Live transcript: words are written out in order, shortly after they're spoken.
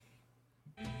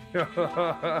Brothers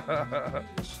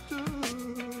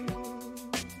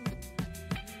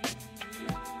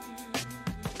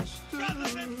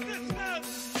and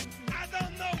sisters, I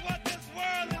don't know what this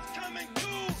world is coming to.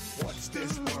 What's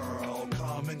this world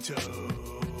coming to?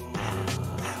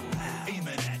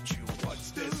 Aiming at you.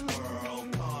 What's this world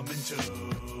coming to?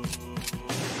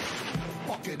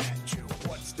 Fucking at you.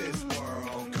 What's this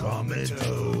world coming to?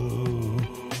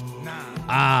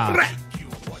 Nah. You.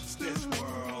 What's this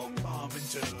world coming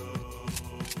to?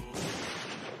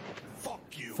 Fuck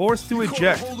you. Forced to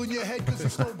eject. Hole in your head 'cause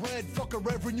it's no bread. Fuck a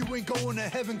reverend, you ain't going to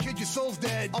heaven, kid, your soul's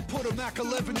dead. I'll put a Mac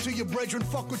 11 to your brethren,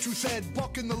 fuck what you said.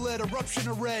 Buck in the lead, eruption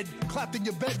of red. Clapped in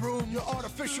your bedroom, you're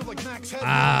artificial like Max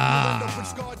Headroom. You'll end up with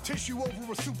scarred tissue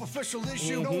over a superficial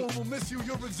issue. No one will miss you,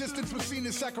 your existence was seen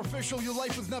as sacrificial. Your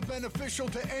life was not beneficial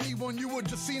to anyone, you were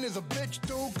just seen as a bitch,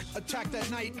 Duke. Attacked at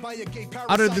night by a gay parasite.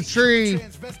 Under the tree,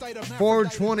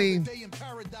 420.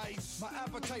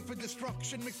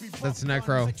 That's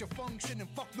Necro.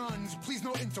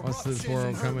 What's this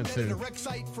world coming to?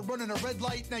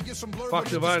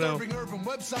 Fuck if I know.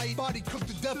 Body cooked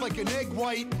to death like an egg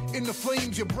white. In the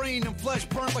flames, your brain and flesh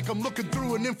burnt like I'm looking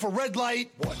through an infrared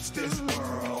light. What's this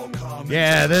world coming?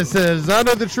 Yeah, this is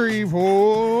Under the Tree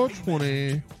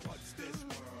 420.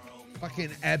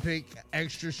 Fucking epic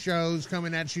extra shows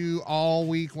coming at you all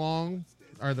week long,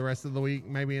 or the rest of the week,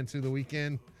 maybe into the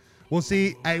weekend. We'll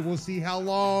see. Hey, we'll see how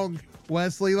long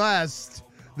Wesley lasts.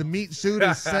 The meat suit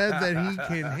has said that he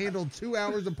can handle 2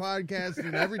 hours of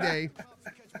podcasting every day.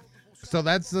 So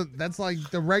that's like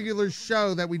the regular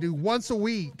show that we do once a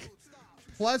week,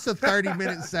 plus a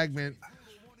 30-minute segment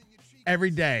every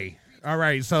day. All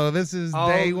right, so this is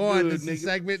day one. This is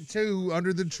segment 2,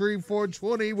 Under the Tree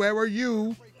 420. Where were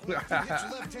you? Hit your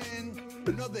left hand,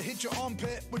 another hit your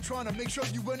armpit. We're trying to make sure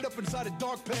you end up inside a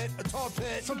dark pit, a tar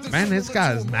pit. Man, this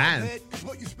guy is mad.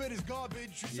 What you spit is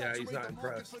garbage. Yeah, he's not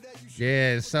impressed.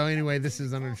 Yeah, so anyway, this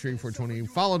is Under the Tree 420.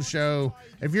 Follow the show.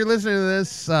 If you're listening to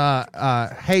this,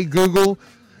 hey, Google,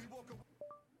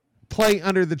 play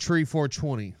Under the Tree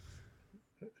 420.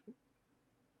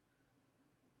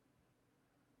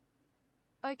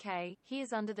 Okay,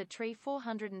 here's Under the Tree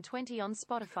 420 on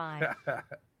Spotify.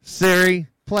 Siri,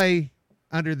 play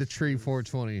Under the Tree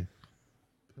 420.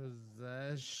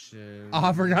 Possession. Oh,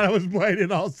 I forgot I was playing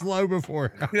it all slow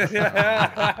before. I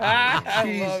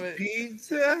love it.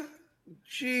 Pizza?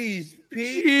 Cheese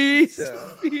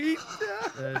Pizza.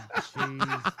 The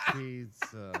cheese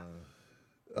pizza.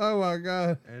 Oh my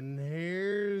God. And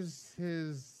here's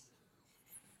his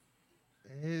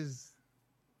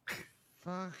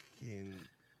fucking,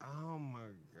 oh my God.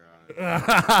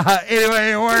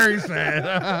 Anyway, it works, man.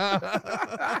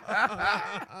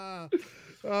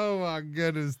 Oh my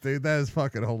goodness, dude. That is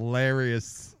fucking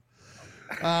hilarious.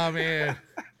 Oh man.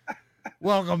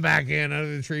 Welcome back in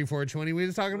Under the Tree 420. We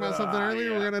were talking about something earlier.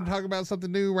 Yeah. We're going to talk about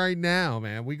something new right now,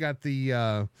 man. We got we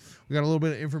got a little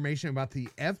bit of information about the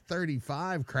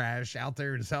F35 crash out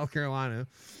there in South Carolina.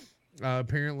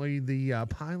 Apparently the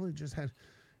pilot just had,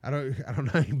 I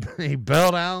don't know, he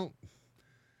bailed out.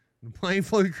 The plane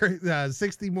flew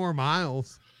 60 more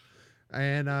miles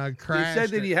and crashed. He said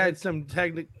that he had some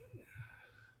technical.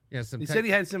 Yeah, he said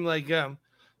he had some like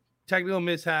technical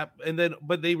mishap, and then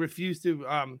but they refused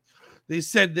to. They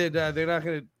said that they're not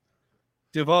going to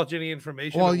divulge any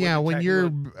information. Well, yeah, when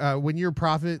your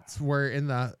profits were in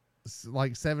the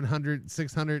like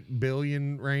 600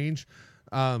 billion range,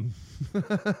 or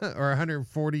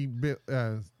 140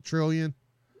 trillion,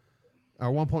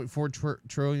 or 1.4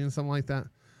 trillion, something like that,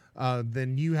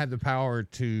 then you had the power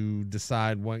to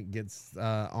decide what gets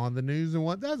on the news and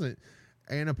what doesn't.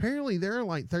 And apparently there are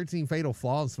like 13 fatal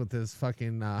flaws with this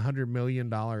fucking $100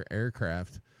 million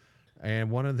aircraft.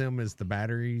 And one of them is the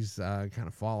batteries kind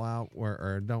of fall out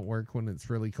or don't work when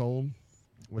it's really cold,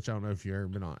 which I don't know if you've ever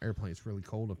been on an airplane. It's really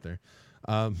cold up there.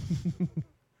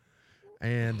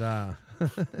 And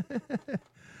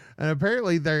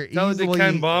apparently they're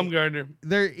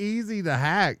they're easy to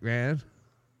hack, man.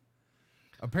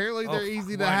 Apparently they're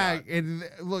easy to hack. And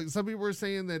look, some people were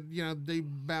saying that, you know, they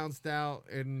bounced out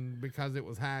and because it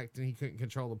was hacked and he couldn't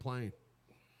control the plane.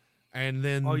 And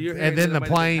then the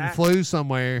plane flew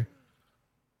somewhere.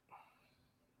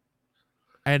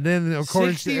 And then of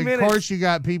course you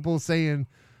got people saying,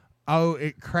 "Oh,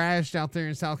 it crashed out there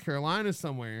in South Carolina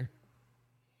somewhere."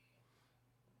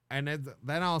 And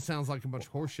that all sounds like a bunch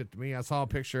of horseshit to me. I saw a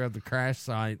picture of the crash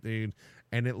site, dude,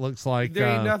 and it looks like there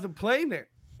ain't nothing playing there.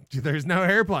 There's no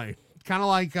airplane. Kind of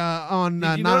like on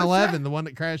 9/11, the one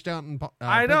that crashed out in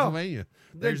Pennsylvania.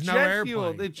 There's no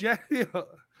airplane. The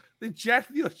jet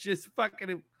fuel just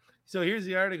fucking. So here's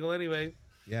the article anyway.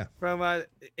 Yeah. From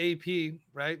AP,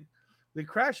 right? The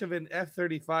crash of an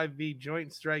F-35V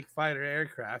Joint Strike Fighter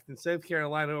aircraft in South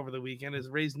Carolina over the weekend has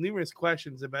raised numerous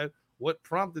questions about what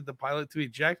prompted the pilot to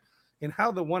eject and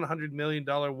how the $100 million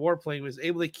warplane was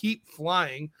able to keep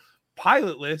flying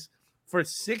pilotless for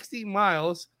 60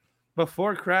 miles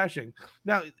before crashing.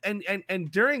 Now,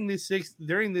 and during this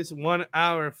 1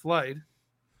 hour flight,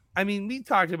 I mean, we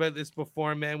talked about this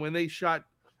before, man, when they shot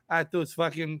at those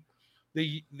fucking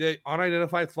the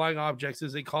unidentified flying objects,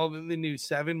 as they called them in the news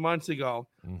 7 months ago,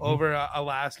 over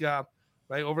Alaska,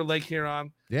 right, over Lake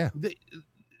Huron. Yeah.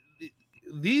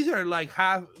 These are like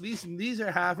these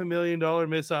are $500,000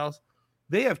 missiles.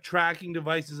 They have tracking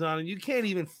devices on them. You can't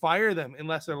even fire them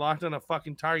unless they're locked on a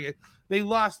fucking target. They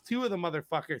lost 2 of the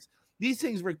motherfuckers. These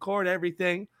things record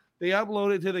everything. They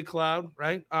upload it to the cloud,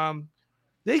 right?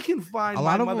 They can find a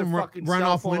lot my of them motherfucking run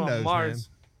cell off phone Windows, on Mars.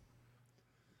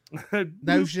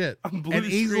 No shit. And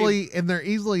Screen. they're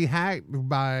easily hacked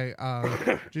by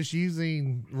just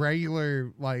using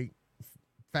regular like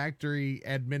factory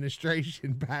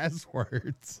administration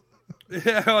passwords.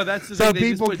 Yeah, oh, that's the So thing. They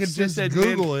people put can just sysadmin.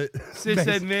 Google it.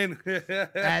 Sysadmin. Admin.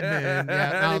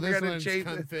 Yeah, no, They're this gonna one's change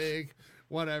it. config.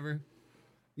 Whatever.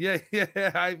 Yeah.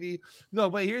 I mean, no,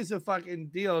 but here's the fucking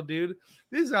deal, dude.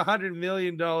 This is $100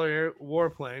 million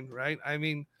warplane, right? I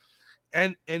mean,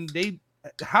 and they,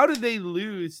 how did they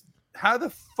lose? How the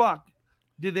fuck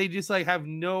did they just like have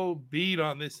no beat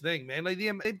on this thing, man? Like,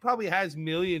 it probably has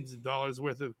millions of dollars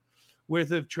worth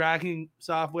of tracking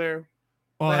software.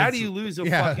 Well, Like, how do you lose a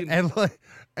fucking? And like,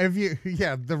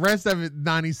 the rest of it,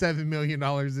 $97 million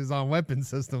is on weapon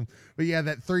system. But yeah,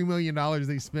 that $3 million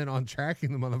they spent on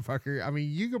tracking the motherfucker. I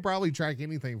mean, you could probably track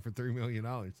anything for $3 million.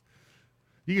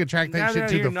 You could track Now that shit they're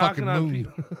to here the fucking knocking on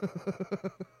moon.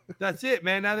 That's it,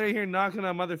 man. Now they're here knocking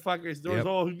on motherfuckers' doors. Yep.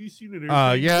 Oh, have you seen it?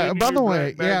 Yeah. By the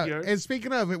way, backyard. And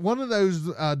speaking of it, one of those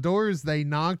doors they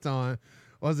knocked on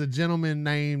was a gentleman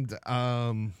named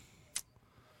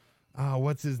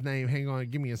what's his name? Hang on,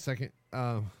 give me a second.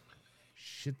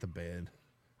 Shit the bed.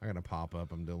 I got a pop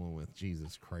up I'm dealing with.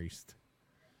 Jesus Christ.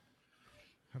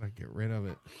 How'd I get rid of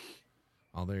it?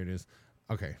 Oh, there it is.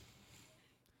 Okay.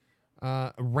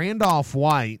 Randolph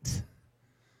White.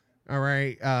 All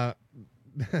right. I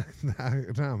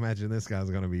imagine this guy's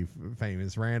going to be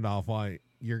famous. Randolph White.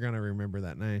 You're going to remember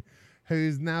that name.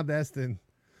 Who's now destined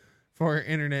for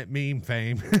internet meme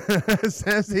fame.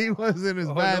 Says he was in his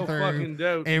bathroom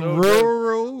in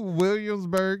rural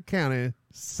Williamsburg County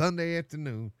Sunday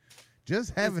afternoon.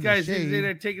 Just having this guy's a shave. in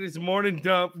there taking his morning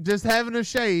dump. Just having a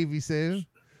shave, he said.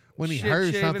 When he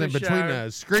heard something between a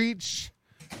screech.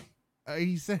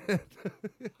 He said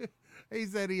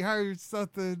he heard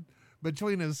something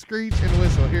between a screech and a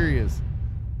whistle. Here he is.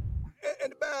 In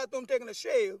the bathroom taking a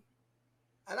shave,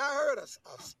 and I heard a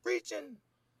screeching,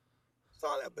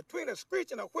 between a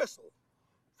screech and a whistle.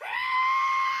 I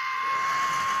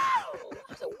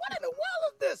said, what in the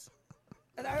world is this?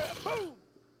 And I heard boom.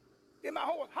 Then my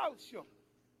whole house shook.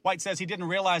 White says he didn't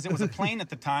realize it was a plane at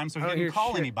the time, so he didn't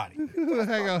call anybody.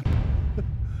 Hang on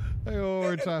one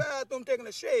more In the time. bathroom taking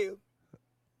a shave,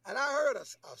 and I heard a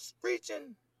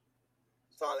screeching,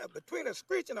 between a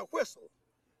screech and a whistle.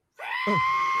 I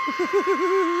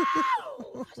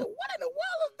said, what in the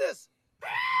world is this?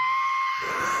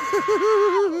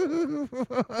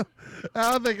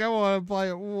 I think I want to play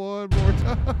it one more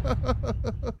time.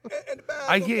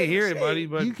 I can't hear it, buddy.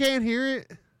 But You can't hear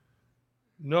it?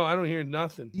 no, I don't hear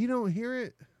nothing. You don't hear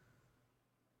it?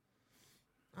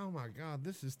 Oh my God,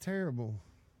 this is terrible.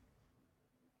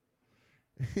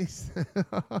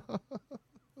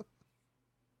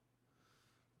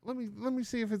 Let me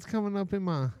see if it's coming up in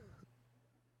my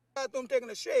Bathroom taking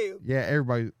a shave, Yeah,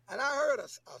 everybody. and I heard a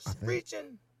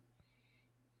screeching.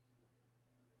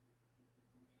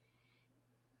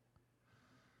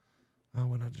 Oh,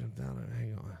 when I jumped out of it,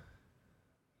 hang on.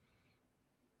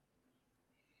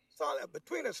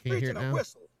 Between a you screech hear and it a now?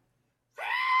 whistle.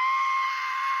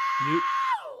 You,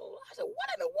 I said, what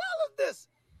in the world is this?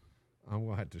 I'm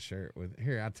gonna have to share it with.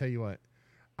 Here, I'll tell you what.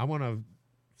 I want to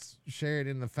share it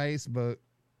in the Facebook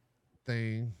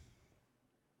thing,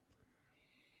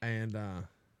 and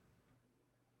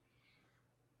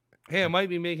hey, I might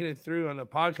be making it through on the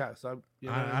podcast. I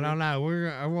don't know.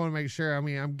 I want to make sure. I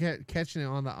mean, I'm catching it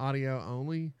on the audio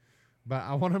only, but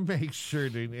I want to make sure,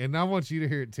 dude. And I want you to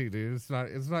hear it too, dude. It's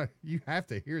not. You have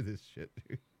to hear this shit,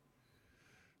 dude.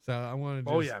 So I want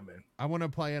to. Oh yeah, man. I want to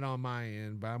play it on my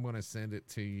end, but I'm going to send it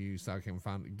to you so I can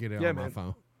get it on my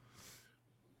phone.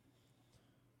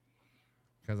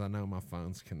 Because I know my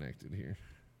phone's connected here.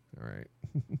 All right.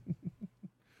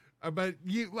 But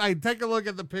take a look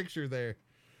at the picture there.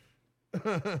 Yeah,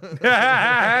 All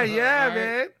right.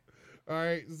 man. All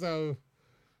right. So,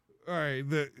 All right,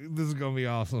 this is gonna be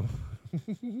awesome.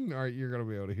 All right, you're gonna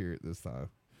be able to hear it this time.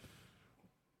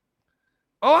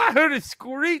 Oh, I heard it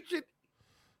screeching.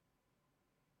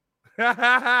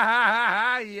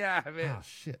 Yeah, man. Oh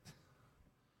shit!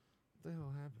 What the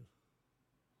hell happened?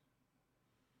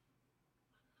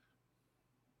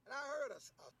 And I heard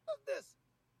this.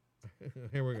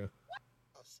 Here we go.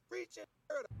 A screeching.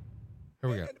 Here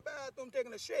we go. In the bathroom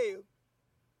taking a shave,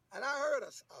 and I heard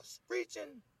a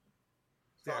screeching.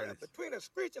 There it is. Between a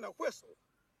screech and a whistle.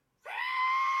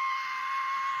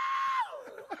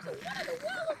 I said, what in the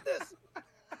world is this?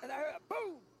 And I heard a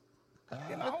boom.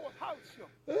 In my whole house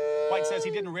shook. White says he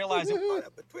didn't realize it.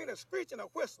 Between a screech and a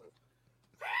whistle.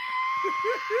 I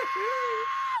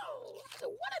said,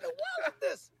 what in the world is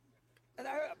this? And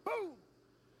I heard a boom.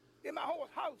 In my whole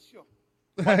house shook.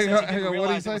 Hang on, what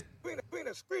did he say? Between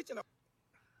a screech and a...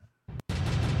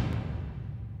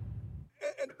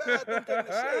 In the bathroom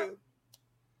taking a shave,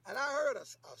 and I heard a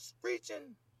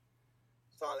screeching,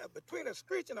 between a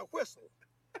screech and a whistle.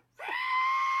 I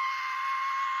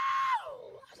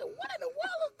said, what in the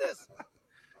world is this?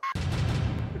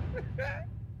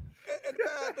 In the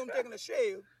bathroom taking a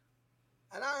shave,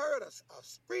 and I heard a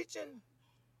screeching,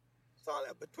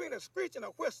 between a screech and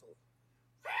a whistle.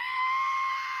 I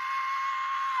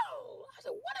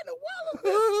said, what in the world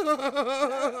is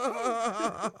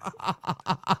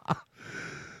this?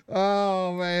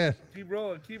 Oh man! Keep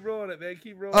rolling it, man.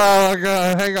 Keep rolling. Oh my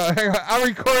god! Hang on. I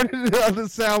recorded it on the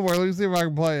soundboard. Let me see if I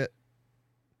can play it.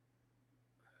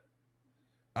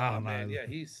 Oh man, yeah,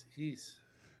 he's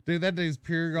dude. That dude's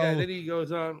pure gold. Yeah, then he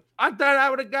goes on. I thought I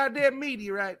was a goddamn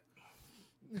meteorite.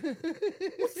 What's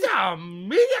that?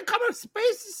 Meteor coming from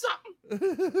space or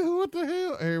something? What the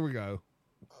hell? Here we go.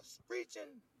 A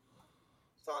screeching,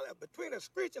 between a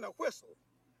screech and a whistle.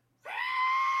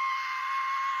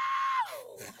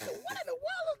 I said, what in the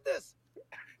world is this?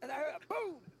 And I heard a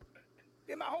boom.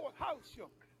 In my whole house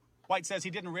shook. White says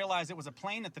he didn't realize it was a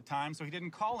plane at the time, so he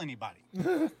didn't call anybody. I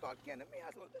started getting me.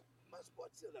 I said,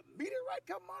 what's a meteorite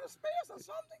coming out of space or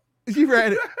something? You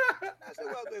read it. I said,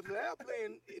 well, if the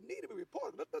airplane, it needed to be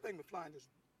reported. But that thing was flying just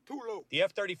too low. The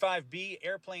F-35B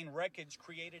airplane wreckage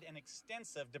created an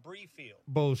extensive debris field.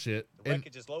 Bullshit. The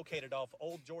wreckage is located off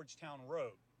Old Georgetown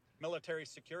Road. Military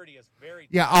security is very...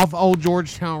 Yeah, off Old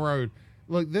Georgetown Road.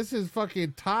 Look, this is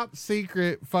fucking top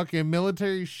secret fucking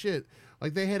military shit.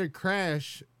 Like they had a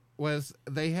crash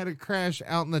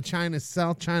out in the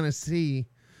South China Sea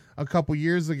a couple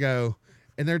years ago,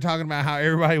 and they're talking about how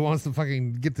everybody wants to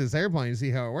fucking get this airplane and see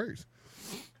how it works.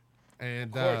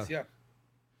 And Of course, yeah.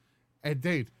 And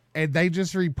dude, and they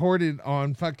just reported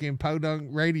on fucking Podunk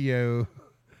Radio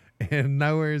in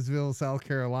Nowheresville, South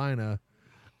Carolina,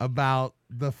 about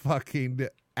the fucking...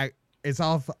 It's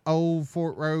off Old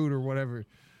Fort Road or whatever.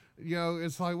 You know,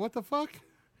 it's like, what the fuck?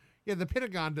 Yeah, the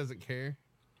Pentagon doesn't care.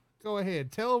 Go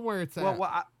ahead. Tell them where it's at.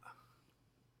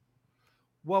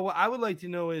 What I would like to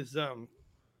know is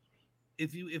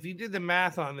if you did the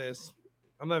math on this,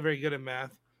 I'm not very good at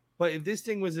math, but if this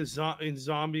thing was in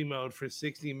zombie mode for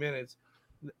 60 minutes,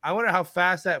 I wonder how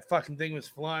fast that fucking thing was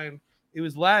flying. It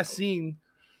was last seen,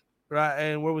 right?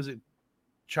 And where was it?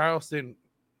 Charleston,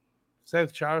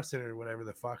 South Charleston or whatever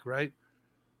the fuck, right?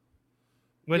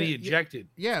 When he ejected.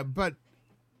 Yeah, but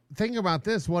think about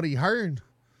this. What he heard,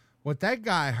 what that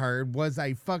guy heard was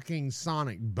a fucking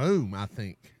sonic boom, I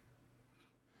think.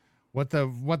 What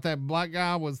that black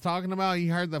guy was talking about, he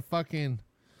heard the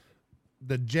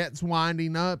jets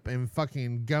winding up and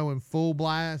fucking going full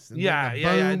blast. And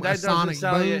yeah. That sonic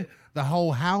boom. The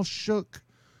whole house shook.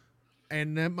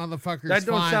 And that motherfucker's that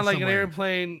don't sound like somewhere. an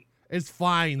airplane. It's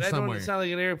flying that somewhere. That don't sound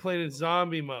like an airplane in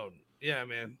zombie mode. Yeah,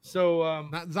 man. So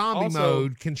not zombie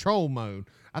mode, control mode.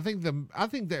 I think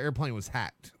the airplane was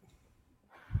hacked.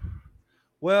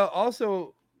 Well,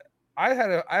 also, I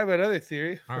have another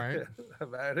theory. All right.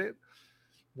 About it.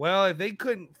 Well, if they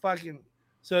couldn't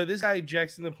so this guy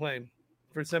ejects in the plane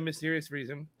for some mysterious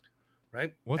reason,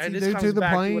 right? What's and he this do comes to the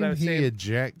back plane? what I was He saying.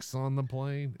 ejects on the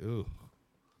plane. Ooh.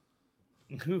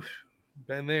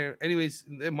 Been there. Anyways,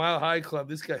 the Mile High Club,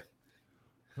 this guy.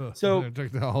 So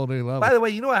took the whole new level. By the way,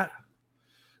 you know what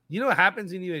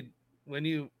happens when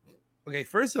you okay,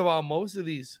 first of all, most of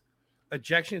these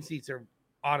ejection seats are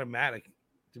automatic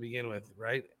to begin with,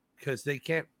 right? Because they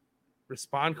can't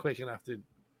respond quick enough to,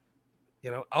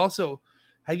 also,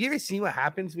 have you ever seen what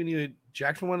happens when you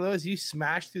eject from one of those? You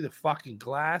smash through the fucking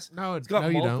glass. No, it's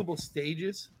got you multiple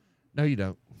stages. No, you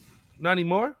don't. Not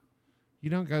anymore? You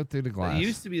don't go through the glass. It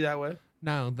used to be that way.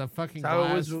 No, the fucking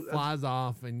glass flies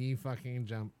off and you fucking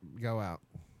go out.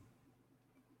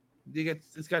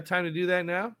 It's got time to do that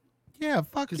now? Yeah,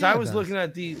 fuck. Because I was looking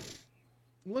at the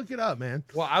Look it up, man.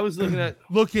 Well, I was looking at.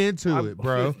 Look into it,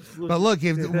 bro. But look,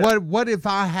 if what if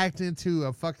I hacked into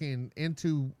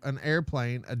an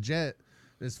airplane, a jet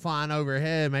that's flying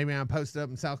overhead? Maybe I'm posted up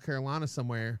in South Carolina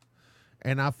somewhere,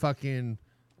 and I fucking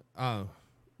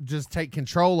just take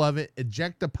control of it,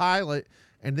 eject the pilot,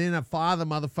 and then I fly the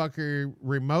motherfucker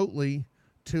remotely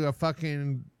to a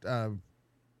fucking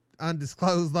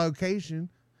undisclosed location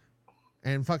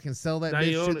and fucking sell that Now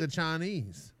you bitch own to the it.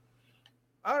 Chinese.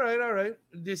 All right.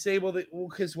 Disable the.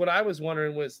 Because what I was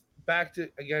wondering was back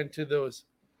into those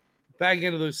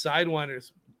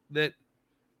sidewinders that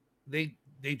they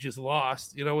just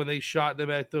lost. You know, when they shot them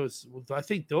at those. I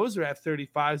think those are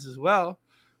F-35s as well,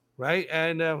 right?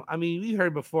 And I mean, we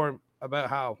heard before about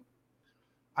how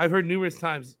I've heard numerous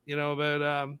times, you know,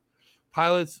 about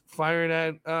pilots firing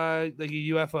at like a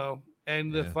UFO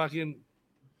and the fucking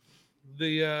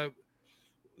the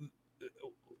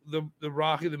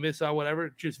rocket, the missile, whatever,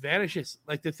 just vanishes.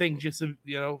 Like the thing just,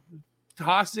 you know,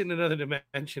 tossed it in another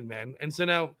dimension, man. And so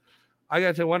now I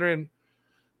got to wondering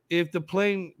if the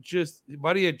plane just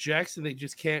buddy ejects and they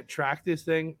just can't track this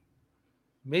thing.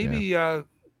 Maybe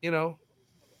you know,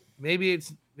 maybe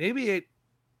it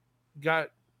got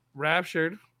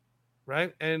raptured,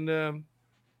 right? And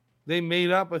they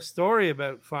made up a story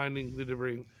about finding the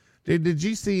debris. Dude, did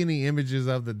you see any images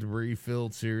of the debris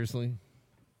field? Seriously?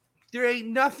 There ain't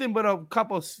nothing but a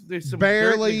couple. There's some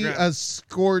barely dirt in the ground. a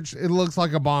scorch. It looks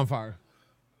like a bonfire.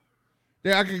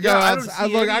 Yeah, I could go Yeah, I out. don't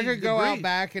see Look, I any could go out debris.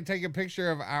 back and take a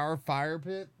picture of our fire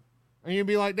pit, and you'd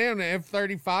be like, "Damn, the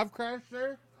F-35 crashed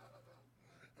there."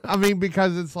 I mean,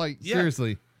 because it's like Yeah.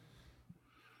 seriously.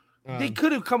 They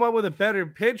could have come up with a better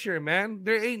picture, man.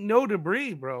 There ain't no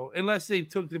debris, bro, unless they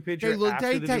took the picture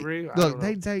after the debris. I don't know.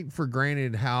 They take for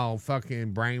granted how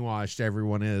fucking brainwashed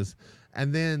everyone is.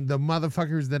 And then the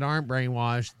motherfuckers that aren't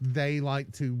brainwashed, they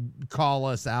like to call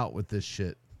us out with this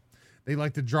shit. They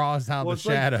like to draw us out Well, of it's the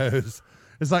like- shadows.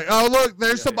 It's like, oh, look,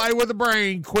 there's somebody with a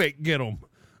brain. Quick, get them.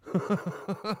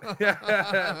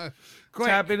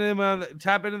 Tap into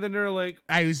the Neuralink.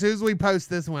 Hey, as soon as we post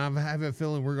this one, I have a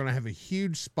feeling we're going to have a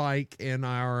huge spike in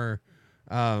our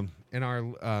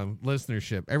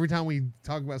listenership. Every time we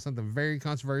talk about something very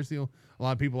controversial, a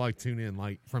lot of people like tune in,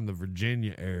 like from the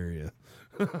Virginia area.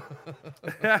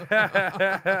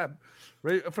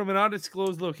 Right from an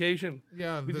undisclosed location.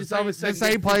 Yeah, We the just all of a same, sudden the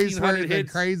same get place where 1,500 the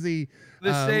hits. crazy,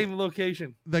 The same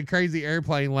location. the crazy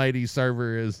airplane lady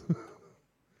server is.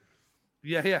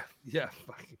 Yeah.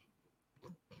 Fucking.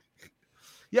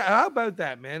 Yeah, how about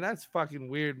that, man? That's fucking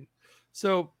weird.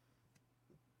 So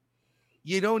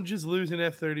you don't just lose an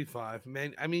F-35,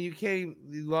 man. I mean, you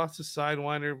lost a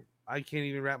Sidewinder. I can't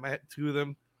even wrap my head two of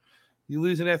them. You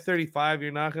lose an F-35,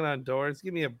 you're knocking on doors.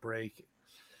 Give me a break.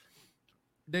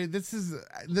 Dude, this is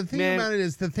the thing Man. about it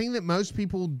is the thing that most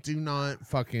people do not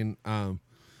fucking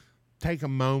take a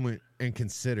moment and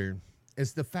consider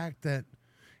is the fact that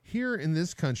here in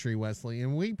this country, Wesley,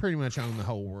 and we pretty much own the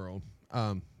whole world,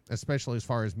 especially as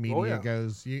far as media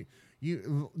goes.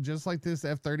 You just like this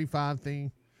F-35 thing.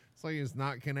 It's like it's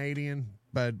not Canadian,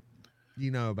 but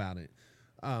you know about it.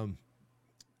 That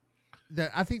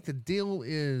I think the deal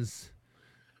is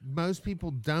most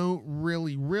people don't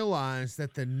really realize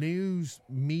that the news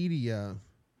media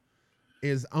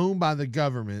is owned by the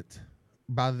government,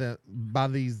 by the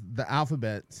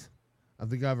alphabets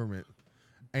of the government.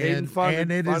 And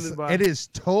it is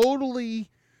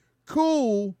totally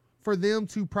cool for them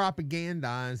to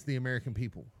propagandize the American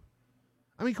people.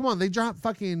 I mean, come on, they dropped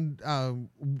fucking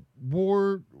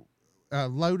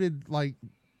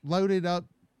loaded up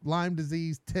Lyme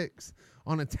disease ticks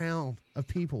on a town of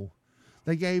people.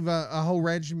 They gave a whole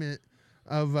regiment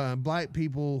of black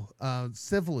people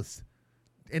syphilis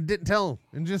and didn't tell them,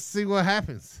 and just see what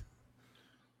happens.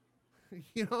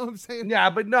 You know what I'm saying? Yeah,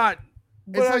 but not.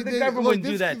 But like the government wouldn't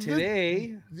do that this-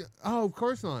 today. Oh, of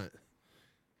course not.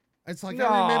 It's like No,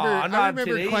 I not remember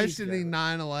today's questioning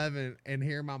 9/11 and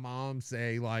hear my mom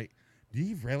say, like, "Do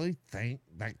you really think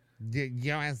that the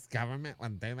U.S. government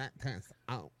would do that to its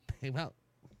own people?"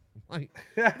 Like,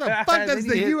 what the fuck does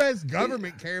the U.S.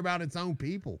 government care about its own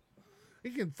people?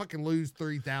 It can fucking lose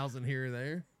 3,000 here or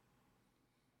there.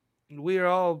 We are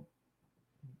all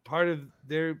part of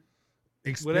their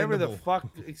whatever the Expendable. fuck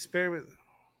experiment.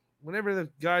 Whenever the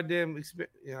goddamn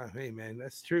yeah, hey man,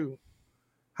 that's true.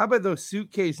 How about those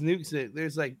suitcase nukes?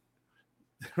 There's like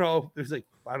I don't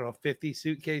know 50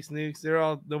 suitcase nukes.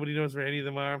 Nobody knows where any of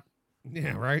them are.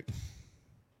 Yeah, right.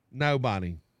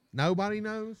 Nobody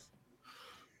knows.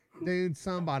 Dude,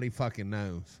 somebody fucking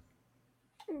knows.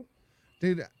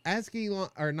 Dude, ask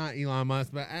not Elon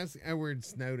Musk, but ask Edward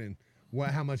Snowden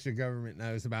how much the government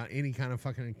knows about any kind of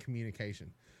fucking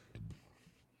communication.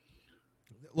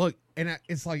 look, and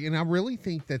it's like, and I really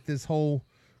think that this whole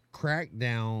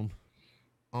crackdown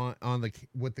on the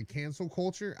with the cancel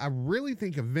culture, I really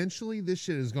think eventually this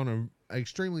shit is going to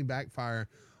extremely backfire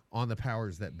on the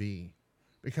powers that be,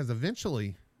 because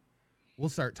eventually we'll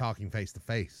start talking face to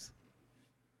face,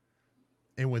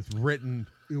 and with written,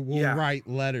 we'll write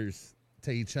letters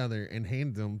to each other and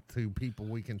hand them to people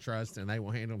we can trust, and they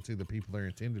will hand them to the people they're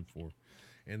intended for.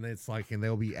 And it's like, and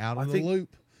they'll be out of the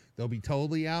loop. They'll be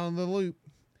totally out of the loop.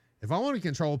 If I want to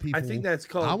control people, I think that's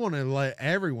called. I want to let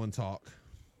everyone talk.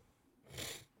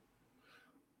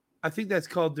 I think that's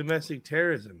called domestic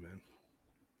terrorism, man.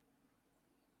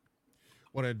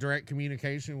 What, a direct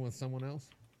communication with someone else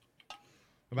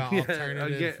about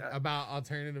about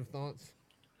alternative thoughts.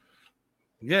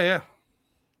 Yeah.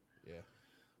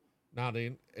 Nah,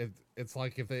 dude. It's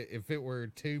like if it were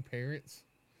two parents.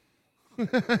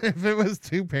 If it was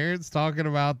two parents talking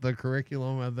about the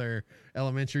curriculum of their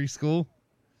elementary school,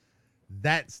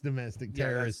 that's domestic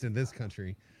terrorist in this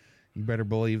country. You better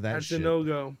believe that. That's shit. A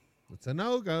no-go. It's a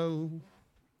no-go.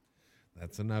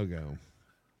 That's a no-go.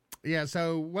 Yeah,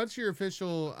 so what's your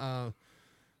official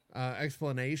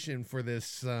explanation for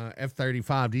this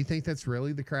F-35? Do you think that's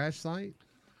really the crash site?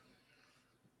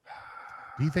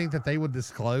 Do you think that they would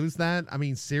disclose that? I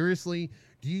mean, seriously,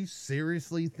 do you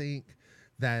seriously think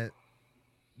that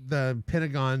the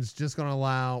Pentagon's just going to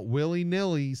allow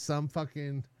willy-nilly some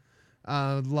fucking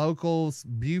local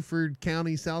Beaufort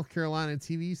County, South Carolina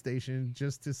TV station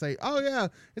just to say, oh yeah,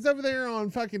 it's over there on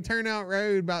fucking Turnout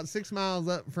Road about 6 miles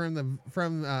up from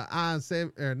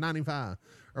I-95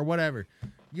 or whatever?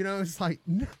 You know, it's like,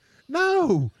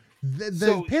 no.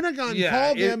 The Pentagon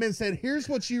called them and said, here's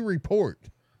what you report.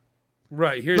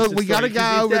 Right. Here's Look, we got a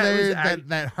guy over there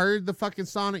that heard the fucking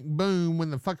sonic boom when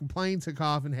the fucking plane took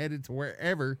off and headed to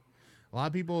wherever. A lot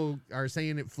of people are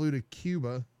saying it flew to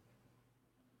Cuba.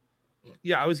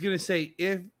 Yeah, I was going to say,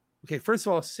 first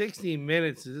of all, 16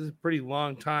 minutes is a pretty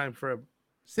long time for a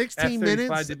 16 F-35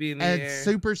 minutes to be in the at air.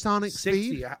 supersonic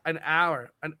 60, speed? An hour.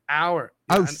 Yeah,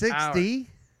 oh, 60?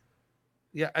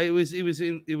 Yeah, it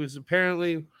was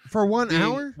apparently for 1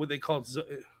 hour? What they called,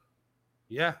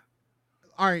 yeah.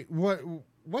 All right,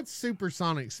 what's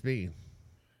supersonic speed?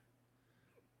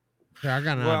 Yeah, I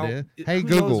got an idea. Hey,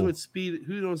 Google. Who knows what speed?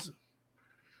 Who knows?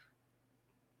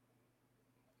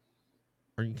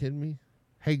 Are you kidding me?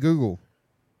 Hey, Google.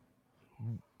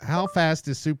 How fast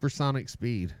is supersonic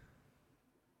speed?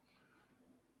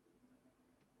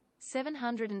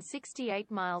 768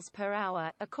 miles per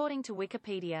hour. According to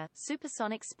Wikipedia,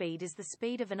 supersonic speed is the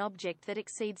speed of an object that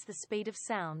exceeds the speed of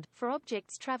sound. For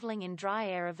objects traveling in dry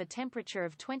air of a temperature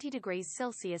of 20 degrees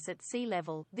Celsius at sea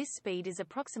level, this speed is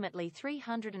approximately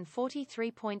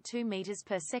 343.2 meters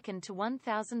per second to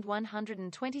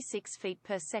 1,126 feet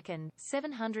per second,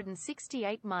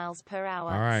 768 miles per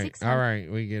hour. All right,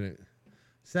 we get it.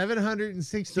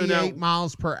 768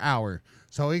 miles per hour.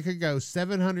 So it could go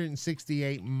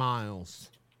 768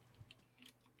 miles.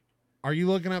 Are you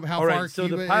looking up how far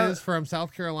Cuba is from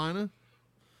South Carolina?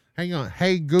 Hang on.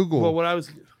 Hey, Google. Well,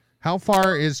 how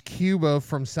far is Cuba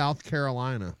from South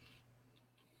Carolina?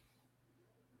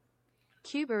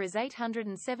 Cuba is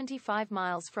 875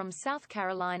 miles from South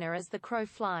Carolina as the crow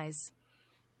flies.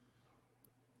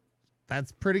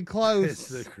 That's pretty close. It's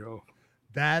the crow.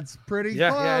 That's pretty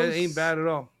close. Yeah, it ain't bad at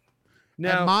all.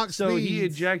 Now, so he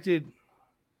ejected.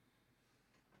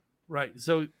 Right.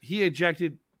 So he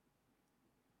ejected.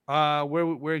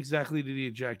 Where exactly did he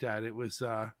eject at? It was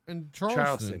in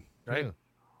Charleston, right? Yeah,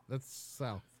 that's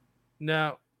south.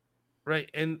 Now, right,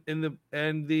 and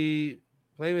the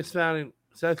plane was found in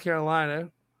South Carolina.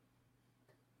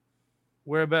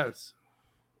 Whereabouts?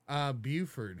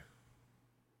 Beaufort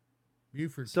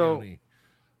County.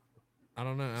 I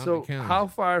don't know. So how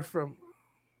far from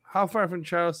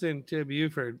Charleston to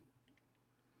Beaufort?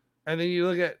 And then you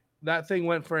look at that thing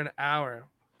went for an hour.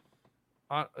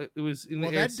 It was in the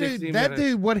air 16 minutes. That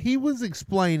dude, what he was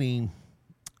explaining,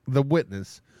 the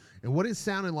witness, and what it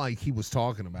sounded like he was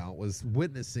talking about was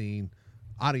witnessing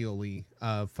audioly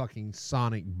a fucking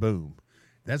sonic boom.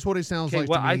 That's what it sounds like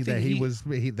to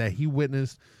me that he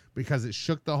witnessed, because it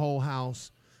shook the whole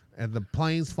house and the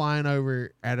planes flying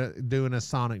over doing a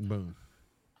sonic boom.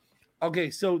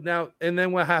 Okay, so now, and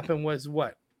then what happened was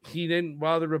what? He didn't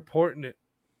bother reporting it.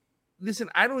 Listen,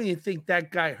 I don't even think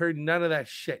that guy heard none of that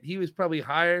shit. He was probably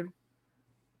hired.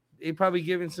 They probably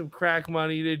given some crack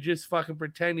money to just fucking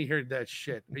pretend he heard that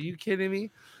shit. Are you kidding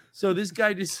me? So this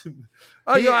guy just...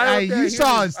 you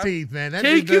saw his teeth, man.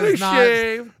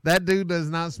 That dude does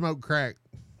not smoke crack.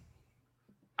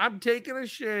 I'm taking a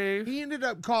shave. He ended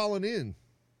up calling in.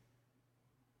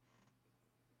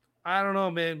 I don't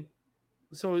know, man.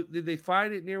 So did they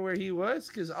find it near where he was?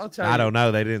 Because I'll tell you. I don't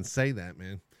know. They didn't say that,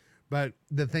 man. But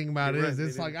the thing about You're it is, right,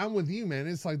 it's they like, didn't. I'm with you, man.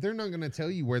 It's like, they're not going to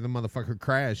tell you where the motherfucker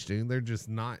crashed, dude. They're just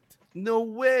not. No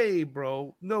way,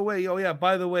 bro. No way. Oh yeah.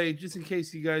 By the way, just in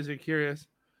case you guys are curious,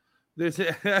 there's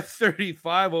an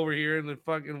F35 over here in the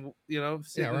fucking,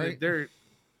 sitting in right. the dirt.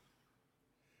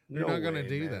 You're No not going to way,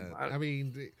 do man. that. I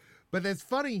mean, but it's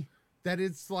funny that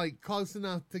it's like close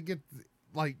enough to get,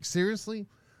 like, seriously,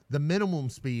 the minimum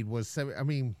speed was 7. I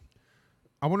mean,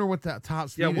 I wonder what that top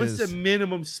speed is. Yeah, what's the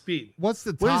minimum speed? What's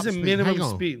the top What is the speed? minimum Hang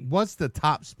on. speed? What's the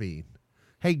top speed?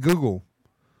 Hey, Google,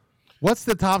 what's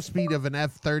the top speed of an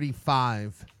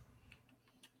F-35?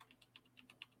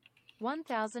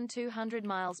 1,200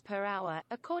 miles per hour,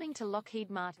 according to Lockheed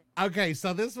Martin. Okay,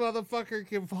 so this motherfucker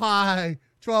can fly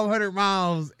 1,200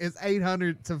 miles. It's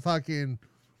 800 to fucking...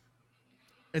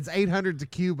 It's 800 to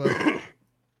Cuba.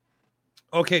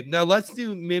 Okay, now let's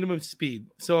do minimum speed.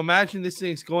 So imagine this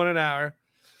thing's going an hour,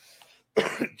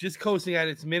 just coasting at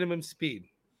its minimum speed.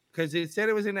 Because it said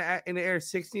it was in the air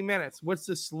 60 minutes. What's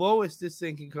the slowest this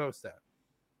thing can coast at?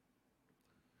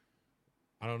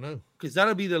 I don't know. Because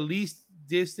that'll be the least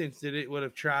distance that it would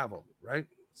have traveled, right?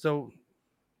 So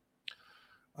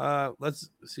let's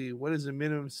see. What is the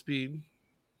minimum speed?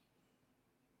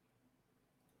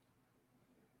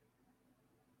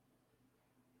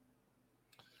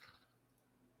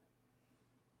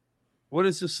 What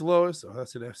is the slowest? Oh,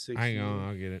 that's an F-16. Hang on,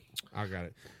 I'll get it. I got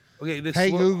it. Okay. Hey,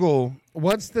 Google,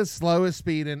 what's the slowest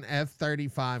speed an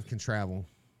F-35 can travel?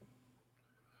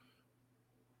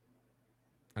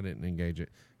 I didn't engage it.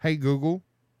 Hey, Google,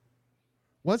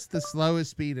 what's the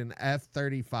slowest speed an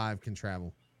F-35 can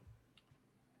travel?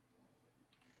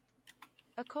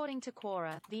 According to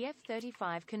Quora, the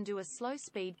F-35 can do a slow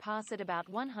speed pass at about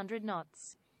 100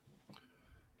 knots.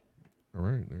 All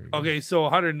right, there you go. Okay, so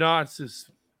 100 knots is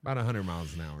About 100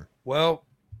 miles an hour. well.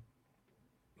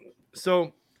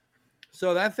 So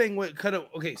that thing would cut it.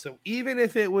 Okay, so even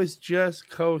if it was just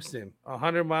coasting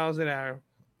 100 miles an hour,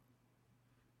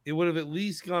 it would have at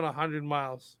least gone 100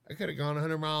 miles. I could have gone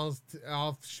 100 miles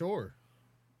offshore.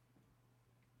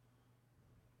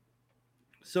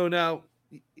 So now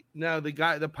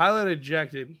the pilot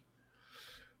ejected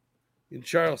in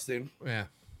Charleston. Yeah.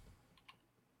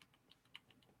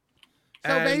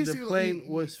 So And basically, the plane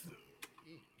was.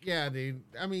 Yeah, dude.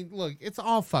 I mean, look, it's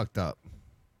all fucked up.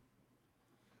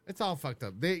 It's all fucked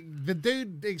up. The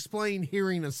dude explained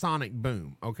hearing a sonic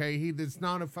boom. Okay, it's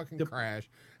not a fucking crash.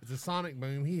 It's a sonic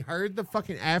boom. He heard the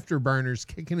fucking afterburners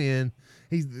kicking in.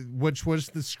 Which was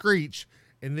the screech,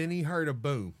 and then he heard a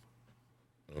boom.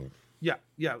 Yeah.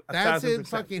 That's it. 1,000%.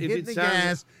 Fucking If hitting it the sounded-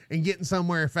 gas and getting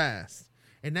somewhere fast.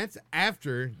 And that's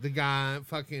after the guy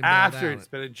fucking bailed after out. it's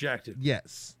been ejected.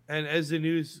 Yes. And as the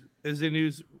news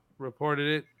reported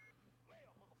it,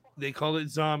 they call it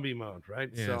zombie mode,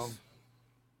 right? Yes.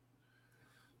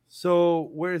 So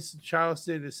where's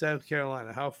Charleston to South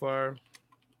Carolina? How far?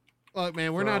 Look,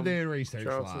 man, we're not From doing research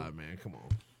Charleston. live, man. Come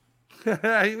on.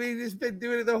 I mean, he's been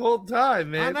doing it the whole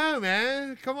time, man. I know,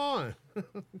 man. Come on. All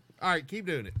right, keep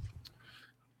doing it.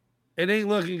 It ain't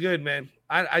looking good, man.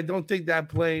 I don't think that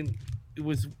plane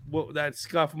was what that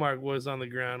scuff mark was on the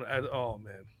ground at all,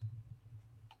 man.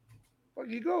 Where are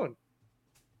you going?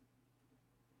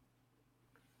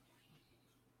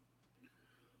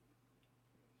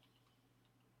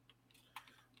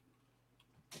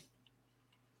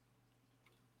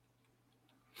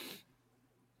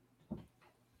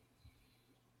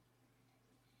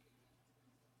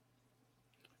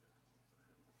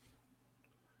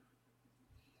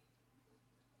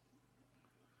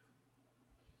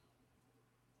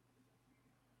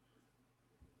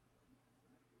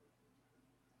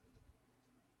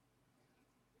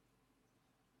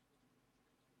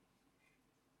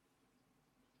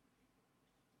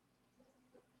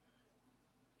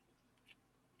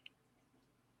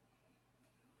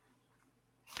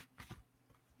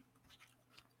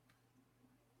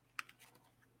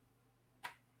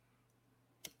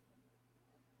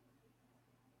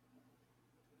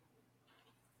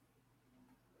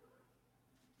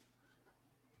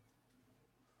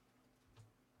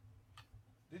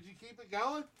 Did you keep it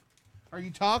going? Are you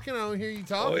talking? I don't hear you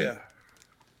talking. Oh yeah, What's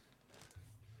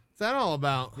that all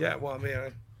about? yeah. Well,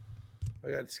 man,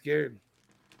 I got scared.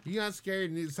 You got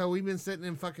scared, so we've been sitting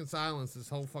in fucking silence this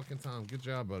whole fucking time. Good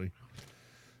job, buddy.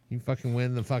 You fucking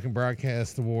win the fucking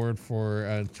broadcast award for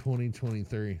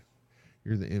 2023.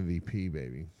 You're the MVP,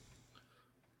 baby.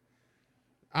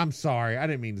 I'm sorry. I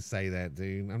didn't mean to say that,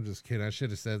 dude. I'm just kidding. I should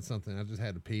have said something. I just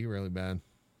had to pee really bad.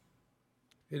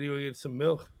 Hey, do you want to get some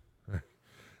milk?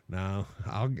 No,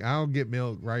 I'll get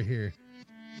milk right here.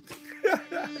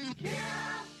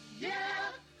 Yeah,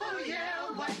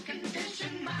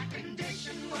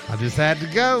 I just had to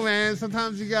go, man.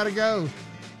 Sometimes you gotta go.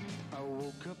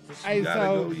 Hey,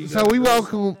 so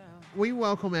we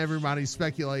welcome everybody's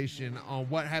speculation on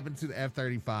what happened to the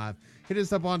F-35. Hit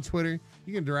us up on Twitter.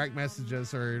 You can direct message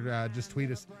us or just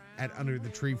tweet us at Under the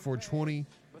Tree 420.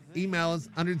 Email us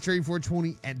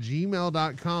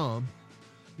underthethree420@gmail.com.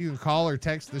 You can call or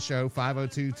text the show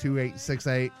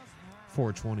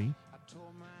 502-2868-420.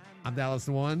 I'm Dallas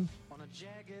the One.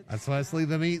 That's Leslie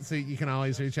the Meat, so you can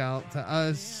always reach out to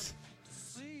us.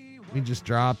 We just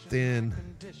dropped in.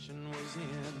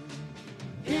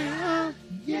 Yeah,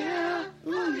 yeah,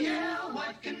 oh yeah,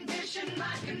 what condition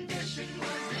my condition was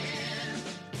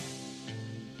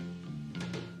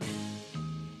in.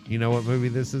 You know what movie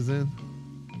this is in?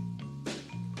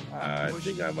 I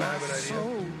think I might have an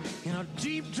idea. In a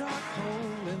deep dark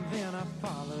hole, and then I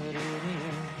followed it in.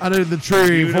 Under the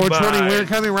Tree Goodbye. 420. We're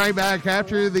coming right back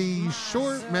after the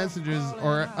short messages,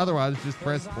 or otherwise just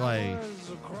press play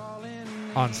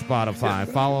on Spotify.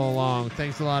 Follow along.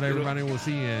 Thanks a lot, everybody. We'll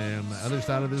see you on the other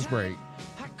side of this break.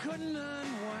 I couldn't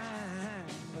unwind.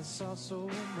 I saw so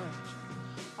much.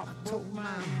 I broke my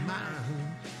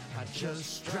mind. I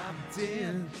just dropped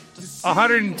in.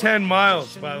 110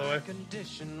 miles, by the way.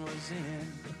 Condition was in.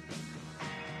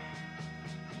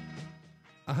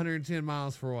 110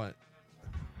 miles for what?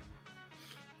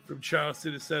 From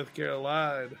Charleston to South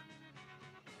Carolina.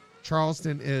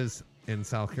 Charleston is in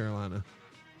South Carolina.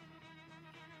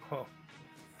 Oh,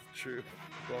 true.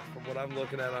 Well, from what I'm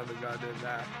looking at on the goddamn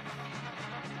map.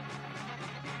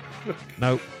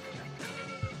 Nope.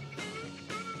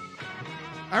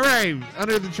 All right,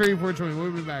 Under the Tree 420. We'll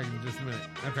be back in just a minute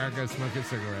after I go smoke a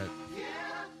cigarette.